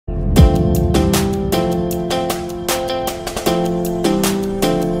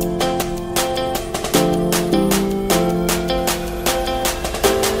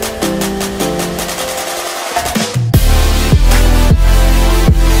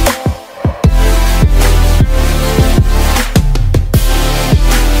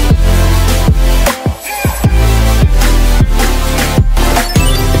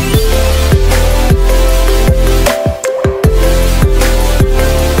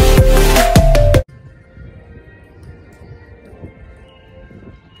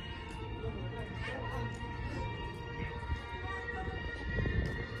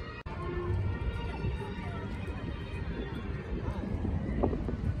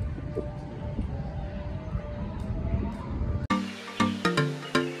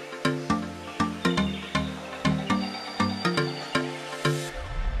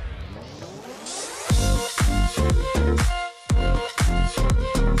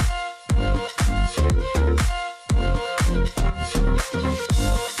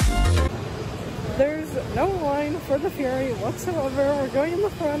for the ferry whatsoever. We're going in the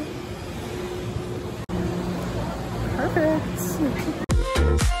front. Perfect.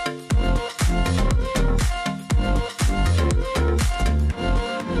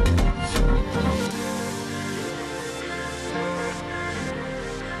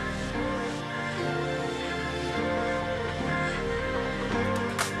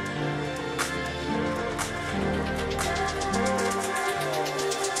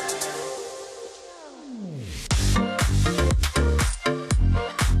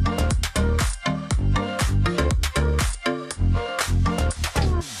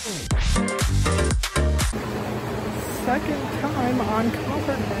 Second time on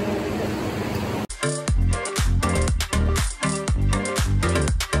Copperhead.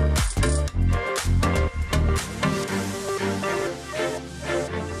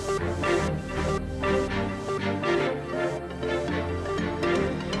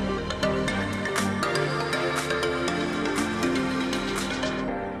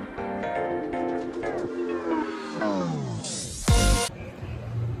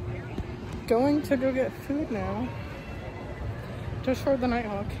 Going to go get food now. Just for the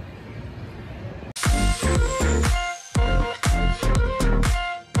Nighthawk.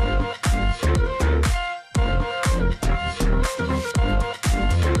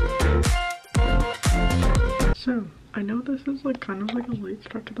 So, I know this is like kind of like a late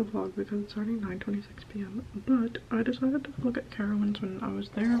start to the vlog because it's already 9:26 p.m. but I decided to look at Carowinds when I was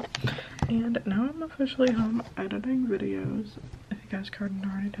there, and now I'm officially home editing videos, if you guys couldn't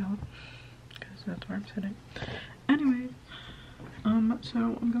already tell, because that's where I'm sitting. Anyway, so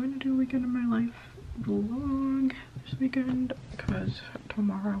I'm going to do Weekend in My Life vlog this weekend because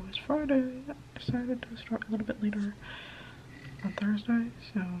tomorrow is Friday. I decided to start a little bit later on Thursday,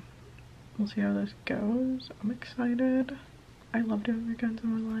 so we'll see how this goes. I'm excited. I love doing weekends in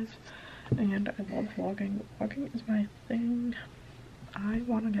my life, and I love vlogging. Vlogging is my thing. I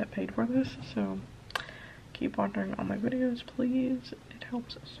want to get paid for this, so keep watching all my videos, please. It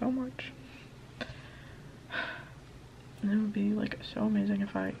helps so much. And it would be like so amazing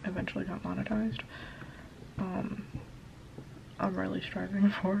if I eventually got monetized. I'm really striving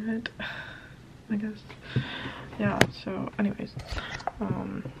for it, I guess. Yeah, so anyways,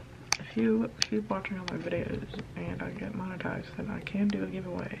 if you keep watching all my videos and I get monetized, then I can do a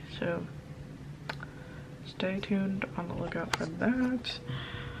giveaway, so stay tuned on the lookout for that.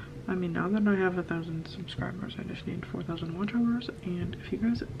 I mean, now that I have 1,000 subscribers, I just need 4,000 watch hours, and if you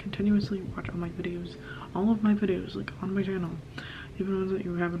guys continuously watch all my videos, all of my videos, like on my channel, even ones that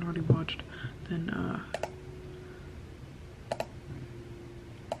you haven't already watched, then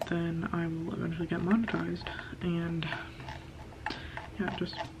I will eventually get monetized. And yeah,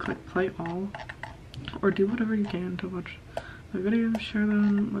 just click play all, or do whatever you can to watch my videos, share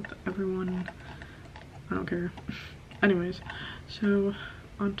them with everyone, I don't care. Anyways, so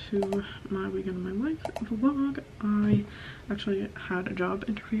onto my Weekend in My Life vlog. I actually had a job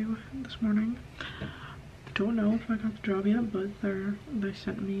interview this morning. Don't know if I got the job yet, but they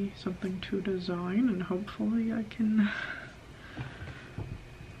sent me something to design, and hopefully I can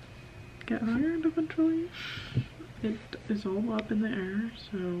get hired eventually. It is all up in the air,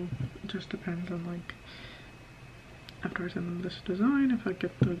 so it just depends on, like, after I send them this design, if I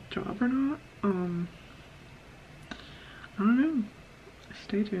get the job or not. I don't know.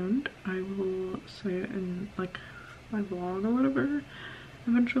 Stay tuned. I will say it in like my vlog or whatever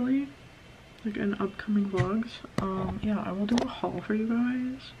eventually, like in upcoming vlogs. Yeah, I will do a haul for you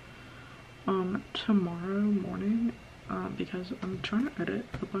guys tomorrow morning, because I'm trying to edit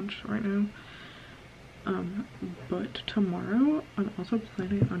a bunch right now. But tomorrow I'm also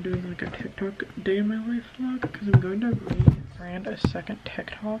planning on doing like a TikTok day in my life vlog, because I'm going to rebrand a second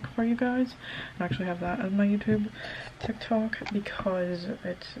TikTok for you guys and actually have that as my YouTube TikTok, because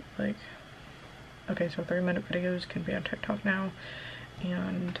it's like, okay, so 3-minute videos can be on TikTok now,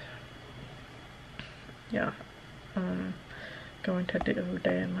 and yeah, going to do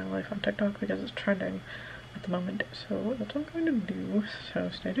day in my life on TikTok because it's trending at the moment, so that's what I'm going to do. So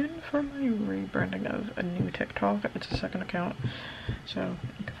stay tuned for my rebranding of a new TikTok. It's a second account, so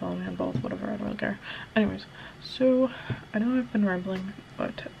you can follow me on both, whatever, I don't really care. Anyways, so I know I've been rambling,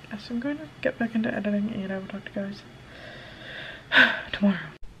 but yes, I'm going to get back into editing, and I will talk to you guys tomorrow.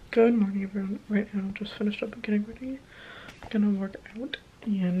 Good morning, everyone. Right now, just finished up getting ready. I'm gonna work out,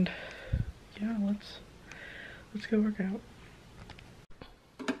 and yeah, let's go work out.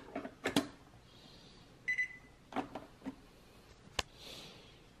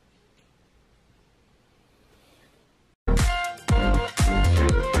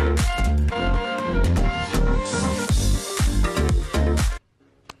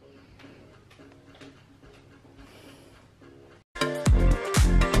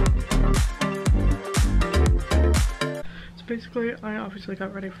 basically I obviously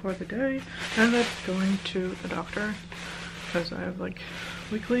got ready for the day and I'm going to the doctor because I have like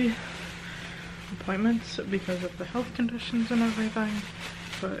weekly appointments because of the health conditions and everything.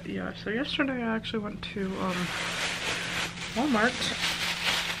 But yeah, so yesterday I actually went to Walmart,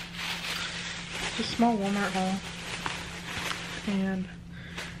 just a small Walmart haul, and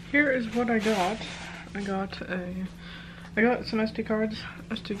here is what I got. I got some SD cards,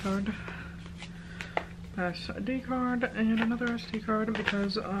 SD card, and another SD card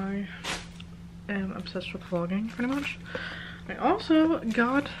because I am obsessed with vlogging pretty much. I also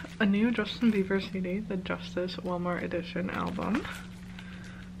got a new Justin Bieber CD, the Justice Walmart Edition album.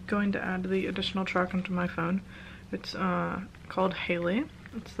 Going to add the additional track onto my phone. It's called Haley.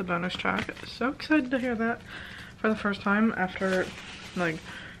 It's the bonus track. So excited to hear that for the first time after like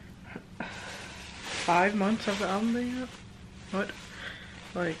 5 months of the album being out. What?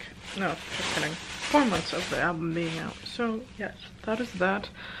 Like, no, just kidding. 4 months of the album being out. So yes, that is that.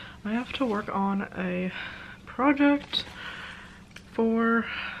 I have to work on a project for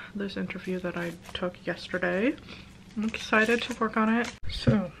this interview that I took yesterday. I'm excited to work on it.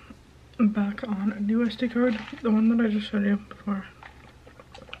 So, I'm back on a new SD card, the one that I just showed you before.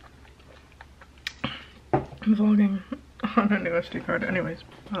 I'm vlogging on a new SD card. Anyways,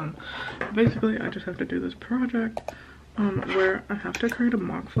 basically I just have to do this project where I have to create a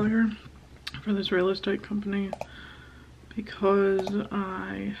mock flyer for this real estate company because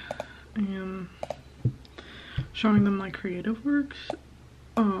I am showing them my creative works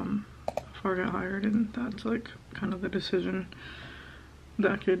before I get hired, and that's like kind of the decision,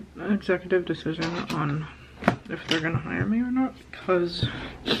 the executive decision on if they're gonna hire me or not, because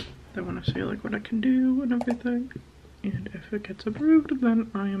they want to see like what I can do and everything, and if it gets approved then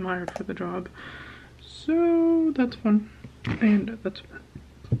I am hired for the job. So that's fun, and that's,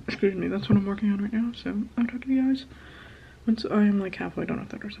 excuse me, that's what I'm working on right now. So I'll talk to you guys once I am like halfway done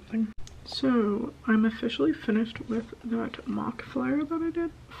with it or something. So I'm officially finished with that mock flyer that I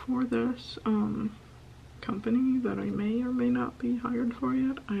did for this company that I may or may not be hired for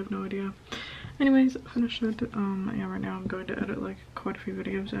yet. I have no idea. Anyways, finished it. Yeah, right now I'm going to edit like quite a few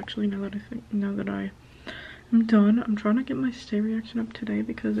videos actually now that I am done. I'm trying to get my stay reaction up today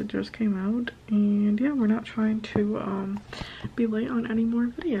because it just came out, and yeah, we're not trying to be late on any more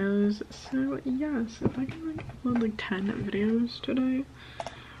videos. So yes, if I can like upload like 10 videos today,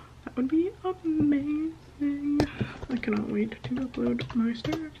 that would be amazing. I cannot wait to upload my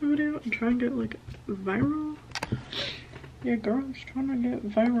stay reaction video and try and get like viral. Yeah, girls trying to get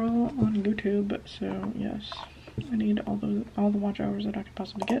viral on YouTube. So yes, I need all the watch hours that I could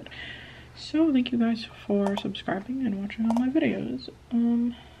possibly get. So thank you guys for subscribing and watching all my videos.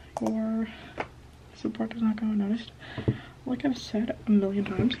 Your support does not go unnoticed, like I've said a million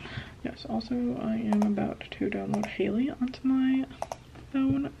times. Yes, also I am about to download Haley onto my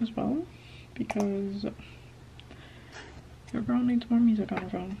phone as well because your girl needs more music on her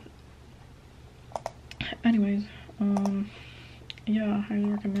phone. Anyways, yeah, I highly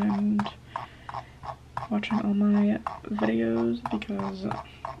recommend watching all my videos because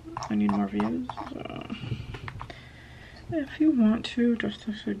I need more views. So if you want to, just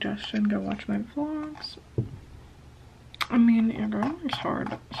a suggestion, go watch my vlogs. I mean, your girl works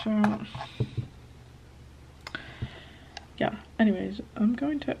hard, so yeah. Anyways, I'm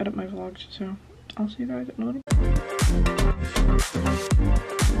going to edit my vlogs, so I'll see you guys in a little bit.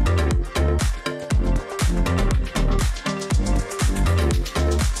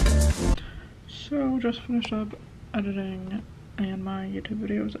 So just finished up editing and my YouTube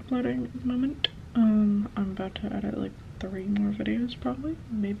video is uploading at the moment. I'm about to edit like 3 more videos probably,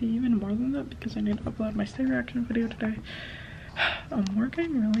 maybe even more than that, because I need to upload my stay reaction video today. I'm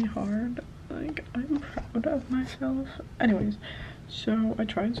working really hard, like I'm proud of myself. Anyways, so I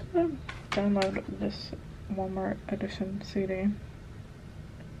tried to download this Walmart edition CD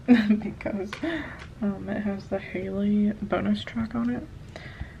because it has the Haley bonus track on it.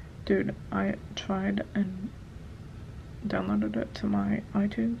 Dude, I tried and downloaded it to my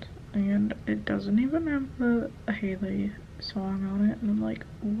iTunes and it doesn't even have the Haley song on it, and I'm like,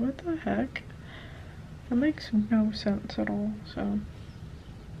 what the heck? That makes no sense at all. So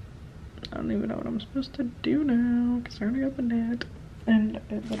I don't even know what I'm supposed to do now because I already opened it and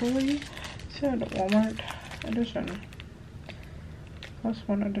it literally said Walmart edition plus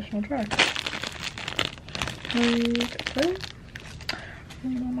 1 additional track. Okay.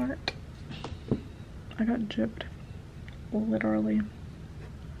 Walmart. I got gypped. Literally.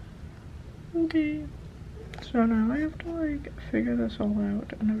 Okay. So now I have to like figure this all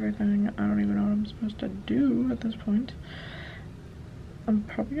out and everything. I don't even know what I'm supposed to do at this point. I'm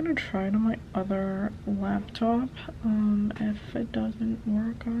probably gonna try it on my other laptop if it doesn't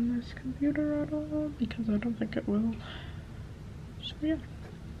work on this computer at all, because I don't think it will. So yeah,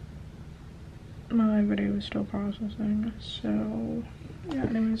 my video is still processing, so yeah,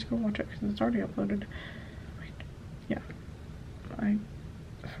 anyways, go watch it because it's already uploaded. Wait, yeah, I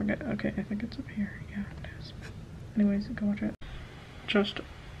forget. Okay, I think it's up here. Yeah, it is. Anyways, go watch it. Just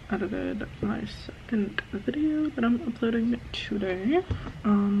edited my second video that I'm uploading today.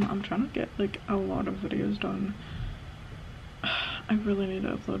 I'm trying to get like a lot of videos done. I really need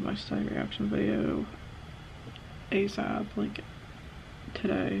to upload my side reaction video ASAP, like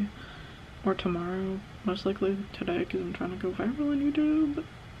today or tomorrow, most likely today, because I'm trying to go viral on YouTube.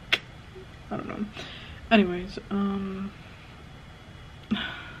 I don't know. Anyways,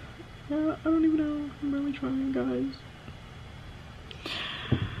 yeah, I don't even know. I'm really trying, guys.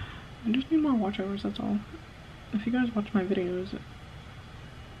 I just need more watch hours, that's all. If you guys watch my videos,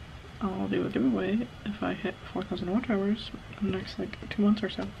 I'll do a giveaway if I hit 4,000 watch hours in the next like 2 months or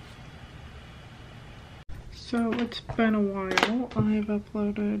so. So it's been a while. I've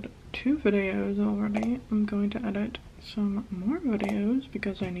uploaded 2 videos already. I'm going to edit some more videos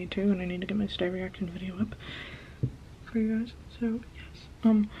because I need to, and I need to get my stay reaction video up for you guys. So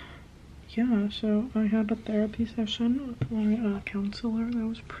yes, yeah, so I had a therapy session with my counselor. That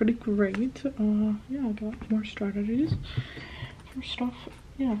was pretty great. Yeah, I got more strategies for stuff.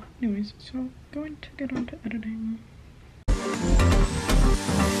 Yeah, anyways, so going to get on to editing.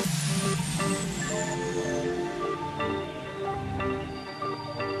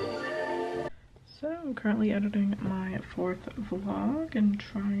 So I'm currently editing my 4th vlog and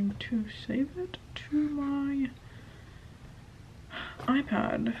trying to save it to my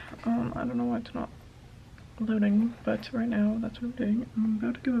iPad. I don't know why it's not loading, but right now that's what I'm doing. I'm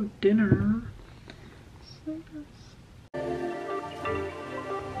about to go dinner. So yes.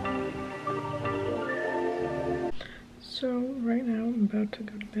 So right now I'm about to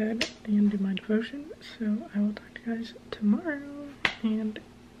go to bed and do my devotion. So I will talk to you guys tomorrow and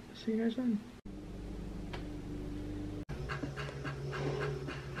see you guys then.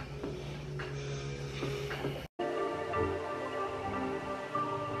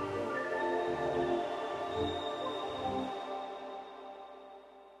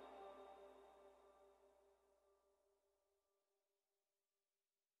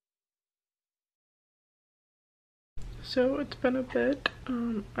 So it's been a bit.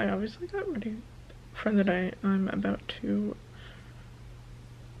 I obviously got ready for the day. I'm about to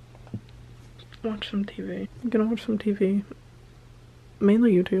watch some TV. I'm gonna watch some TV,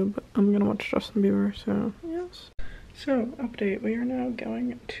 mainly YouTube. I'm gonna watch Justin Bieber, so yes. So, update, we are now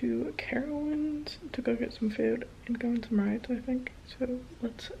going to Carowinds to go get some food and go on some rides, I think. So,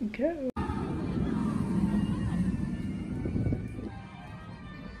 let's go.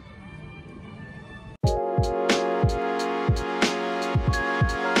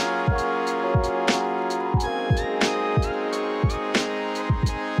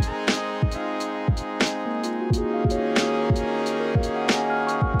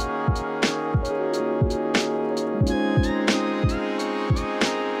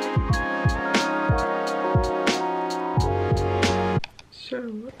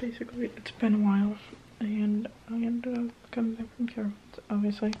 So basically it's been a while and I ended up coming back from Carowinds.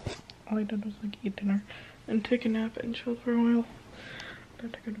 Obviously all I did was like eat dinner and take a nap and chill for a while.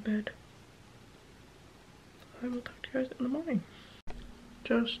 About to go to bed. I will talk to you guys in the morning.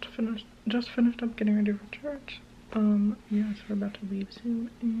 Just finished up getting ready for church. Yeah, so we're about to leave soon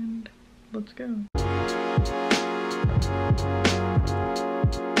and let's go.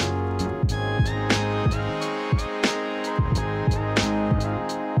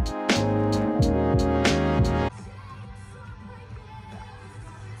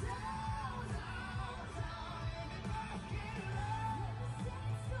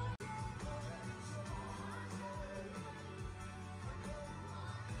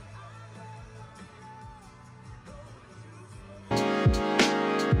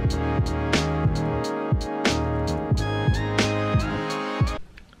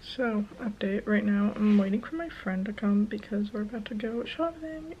 So, update, right now I'm waiting for my friend to come because we're about to go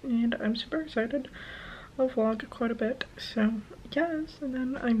shopping and I'm super excited. I'll vlog quite a bit, so yes, and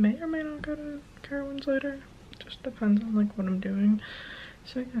then I may or may not go to Carowinds later. Just depends on like what I'm doing,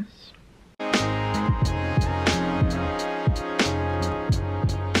 so yes.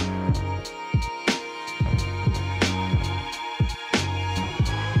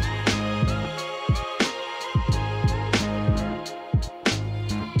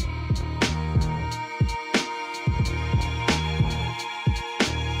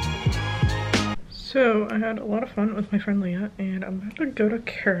 So I had a lot of fun with my friend Leah, and I'm about to go to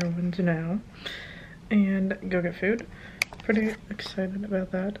Carowinds now and go get food. Pretty excited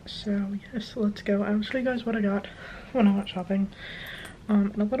about that. So yes, let's go. I'll show you guys what I got when I went shopping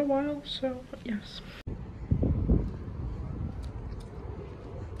in a little while. So yes.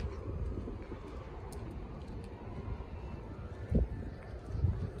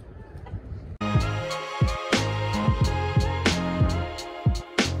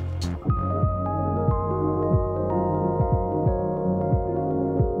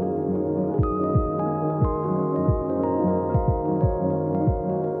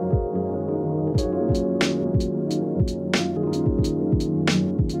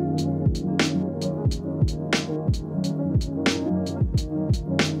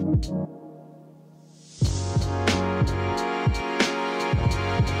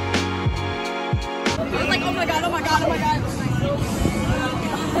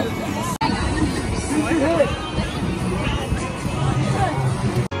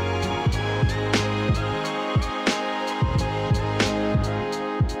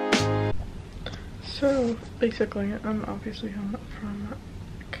 So basically, I'm obviously home from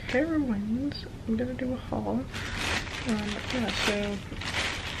Carowinds. I'm gonna do a haul. Yeah, so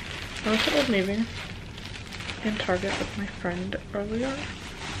I was at Old Navy and Target with my friend earlier,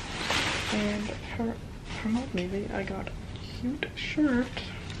 and from Old Navy I got a cute shirt,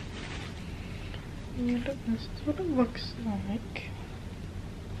 and this is what it looks like.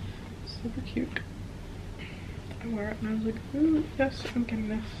 Super cute. I wear it and I was like, ooh, yes, I'm getting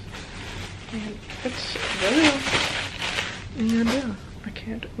this. And it's really well. And yeah, I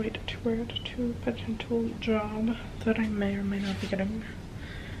can't wait to wear it to a potential job that I may or may not be getting.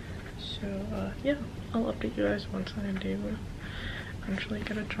 So yeah, I'll update you guys once I do eventually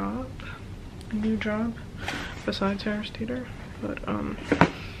get a new job besides Harris Theater. But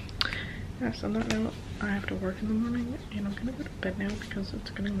yes, on that note, I have to work in the morning and I'm gonna go to bed now because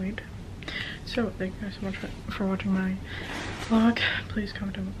it's getting late. So thank you guys so much for watching my vlog. Please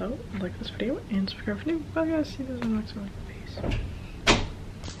comment down below, like this video, and subscribe if you're new. Bye guys, see you guys in the next one. Peace.